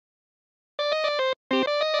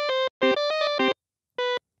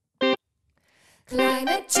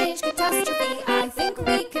Climate change catastrophe, I think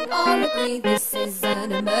we can all agree this is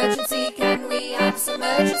an emergency. Can we have some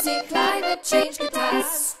urgency? Climate change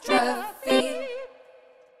catastrophe.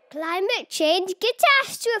 Climate change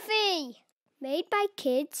catastrophe. Made by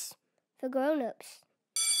kids for grown-ups.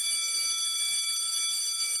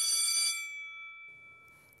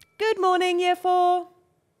 Good morning, Year 4.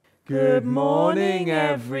 Good morning,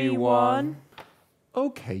 everyone.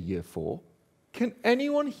 Okay, Year 4. Can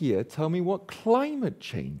anyone here tell me what climate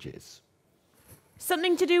change is?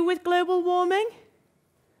 Something to do with global warming?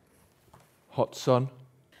 Hot sun?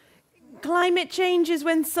 Climate change is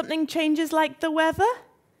when something changes like the weather?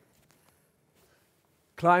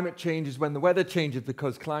 Climate change is when the weather changes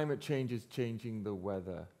because climate change is changing the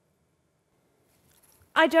weather.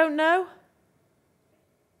 I don't know.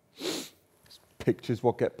 Pictures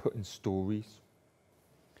what get put in stories.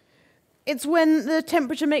 It's when the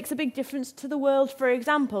temperature makes a big difference to the world. For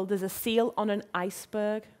example, there's a seal on an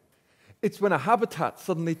iceberg. It's when a habitat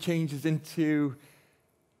suddenly changes into...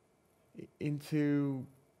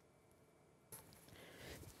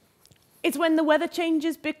 It's when the weather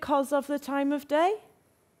changes because of the time of day.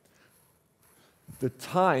 The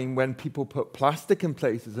time when people put plastic in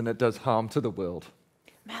places and it does harm to the world.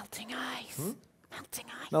 Melting ice. Melting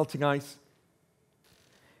ice. Melting ice.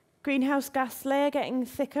 Greenhouse gas layer getting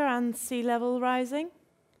thicker and sea level rising.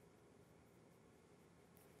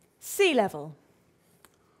 Sea level.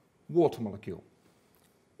 Water molecule.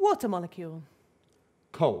 Water molecule.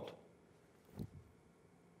 Cold.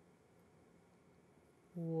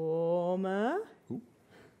 Warmer. Ooh.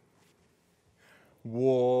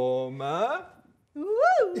 Warmer.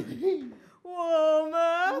 Woo!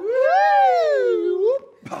 Warmer. Woo!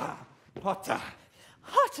 Hotter.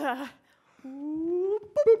 Hotter. Boop.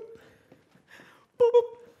 Boop.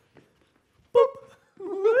 Boop.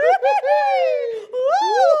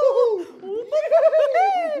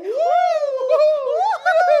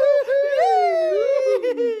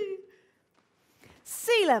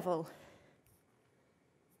 Sea level.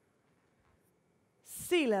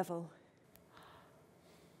 Sea level.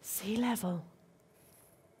 Sea level.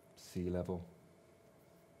 Sea level.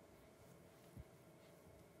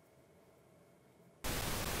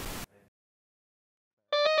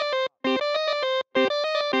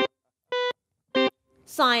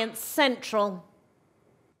 Science Central.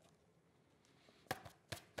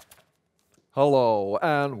 Hello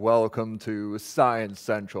and welcome to Science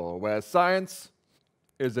Central, where science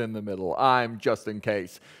is in the middle. I'm Justin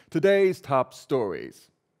Case. Today's top stories.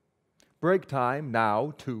 Break time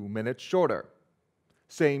now 2 minutes shorter.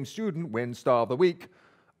 Same student wins Star of the Week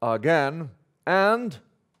again. And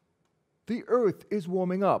the Earth is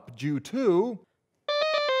warming up due to...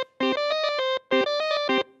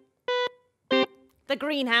 The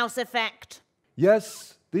greenhouse effect.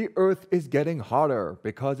 Yes, the Earth is getting hotter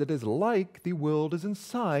because it is like the world is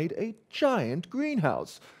inside a giant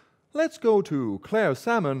greenhouse. Let's go to Claire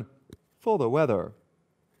Salmon for the weather.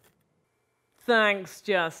 Thanks,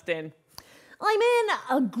 Justin. I'm in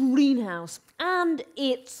a greenhouse and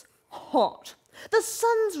it's hot. The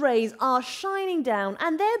sun's rays are shining down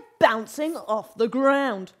and they're bouncing off the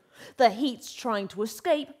ground. The heat's trying to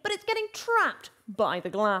escape, but it's getting trapped by the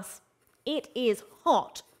glass. It is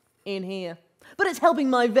hot in here, but it's helping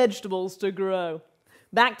my vegetables to grow.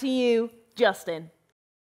 Back to you, Justin.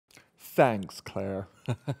 Thanks, Claire.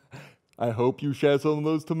 I hope you share some of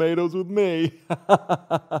those tomatoes with me.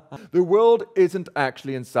 The world isn't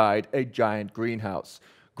actually inside a giant greenhouse.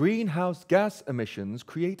 Greenhouse gas emissions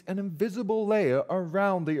create an invisible layer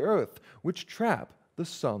around the Earth, which trap the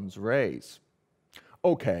sun's rays.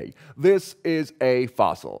 Okay, this is a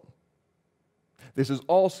fossil. This is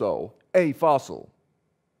also a fossil.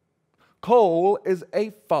 Coal is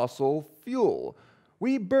a fossil fuel.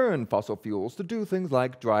 We burn fossil fuels to do things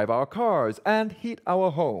like drive our cars and heat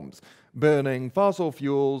our homes. Burning fossil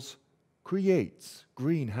fuels creates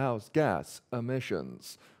greenhouse gas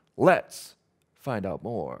emissions. Let's find out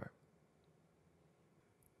more.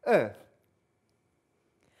 Earth.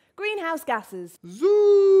 Greenhouse gases.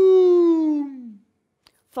 Zoom.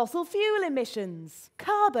 Fossil fuel emissions.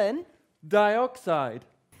 Carbon. Dioxide.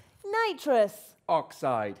 Nitrous.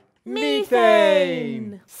 Oxide.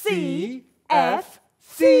 Methane. CFCs.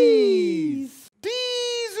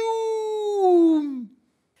 D-zoom.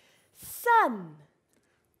 Sun.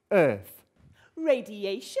 Earth.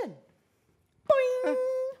 Radiation. Boing.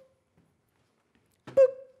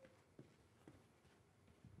 Boop.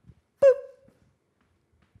 Boop.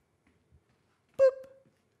 Boop.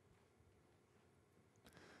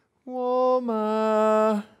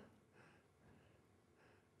 Warmer.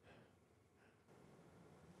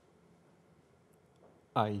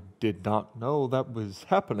 I did not know that was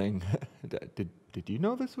happening. Did you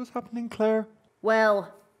know this was happening, Claire?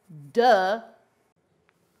 Well, duh.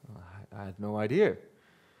 I had no idea.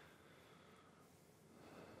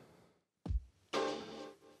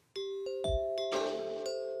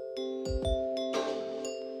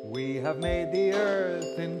 We have made the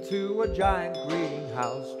earth into a giant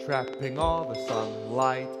greenhouse, trapping all the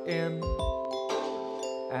sunlight in.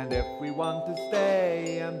 And if we want to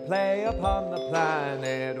stay and play upon the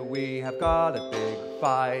planet, we have got a big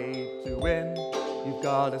fight to win. You've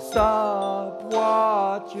got to stop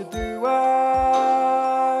what you're doing,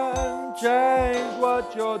 change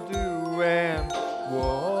what you're doing.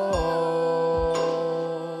 Whoa.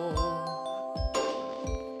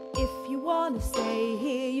 If you want to stay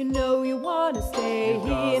here, you know you want to stay You've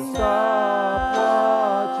here got to now. stop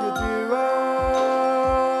what you're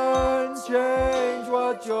doing, change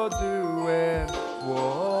what you're doing.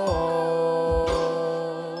 Whoa.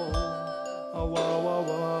 Oh, whoa, whoa,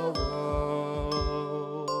 whoa, whoa.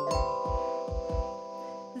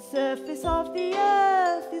 The surface of the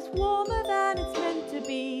earth is warmer than it's meant to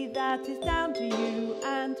be. That is down to you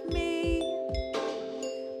and me.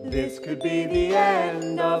 This could be the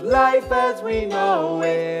end of life as we know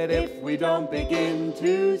it if we don't begin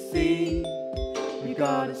to see. You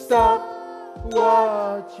gotta stop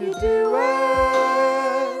what you're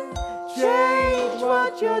doing, change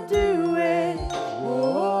what you're doing.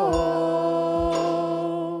 Whoa.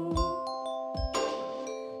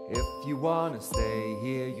 If you wanna stay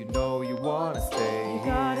here, you know you wanna stay You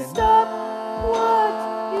here. gotta stop what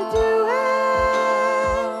you're doing,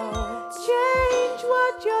 change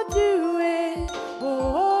what you're doing.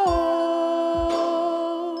 Oh,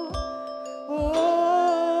 oh,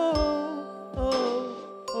 oh,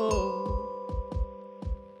 oh.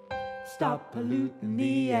 Stop polluting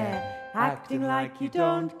the air, acting like you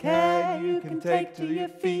don't care. You can take to your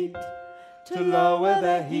feet to lower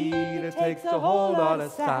the heat. It takes a whole lot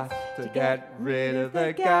of sass to get rid of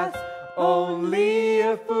the gas. Only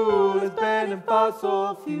a fool is burning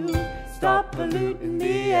fossil fuels. Stop polluting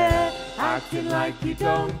the air, acting like you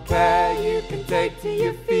don't care. You can take to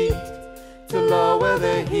your feet to lower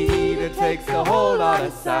the heat. It takes a whole lot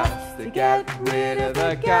of sass to get rid of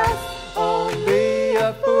the gas. Only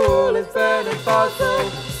a fool is burning fossil.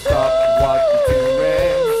 Stop what you're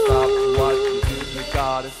doing, stop what you're doing. You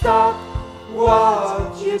gotta stop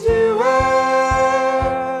what you're doing,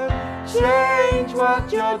 change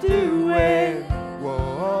what you're doing.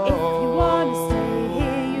 Whoa. If you wanna stay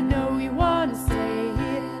here, you know you wanna stay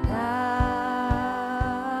here now.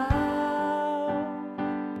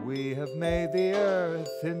 We have made the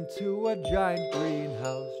earth into a giant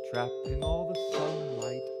greenhouse, trapping all the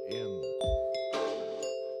sunlight in.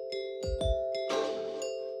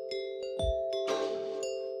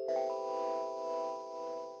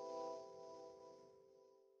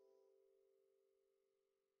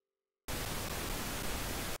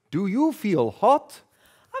 Do you feel hot?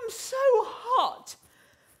 I'm so hot.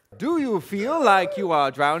 Do you feel like you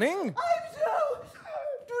are drowning? I'm so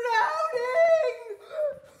drowning.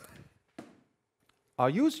 Are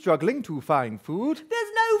you struggling to find food?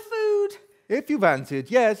 There's no food. If you've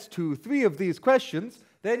answered yes to 3 of these questions,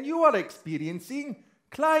 then you are experiencing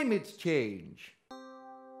climate change.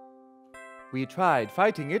 We tried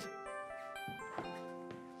fighting it.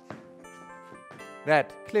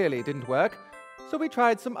 That clearly didn't work, so we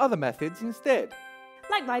tried some other methods instead.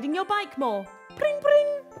 Like riding your bike more. Pring,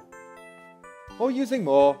 pring. Or using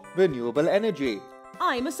more renewable energy.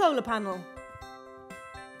 I'm a solar panel.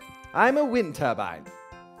 I'm a wind turbine.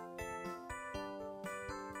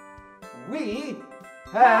 We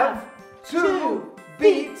have to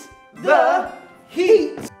beat the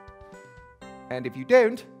heat. And if you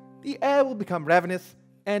don't, the air will become ravenous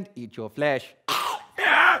and eat your flesh.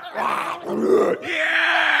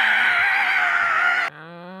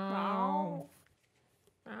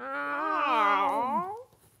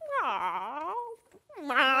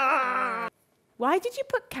 Why did you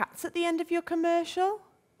put cats at the end of your commercial?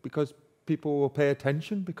 Because people will pay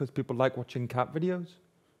attention, because people like watching cat videos.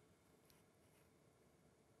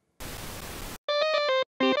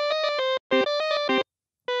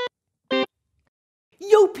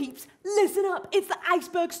 Yo, peeps, listen up. It's the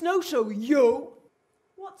Iceberg Snow Show, yo.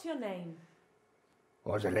 What's your name?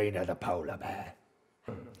 Rosalina the polar bear.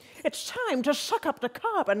 It's time to suck up the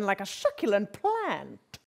carbon like a succulent plant.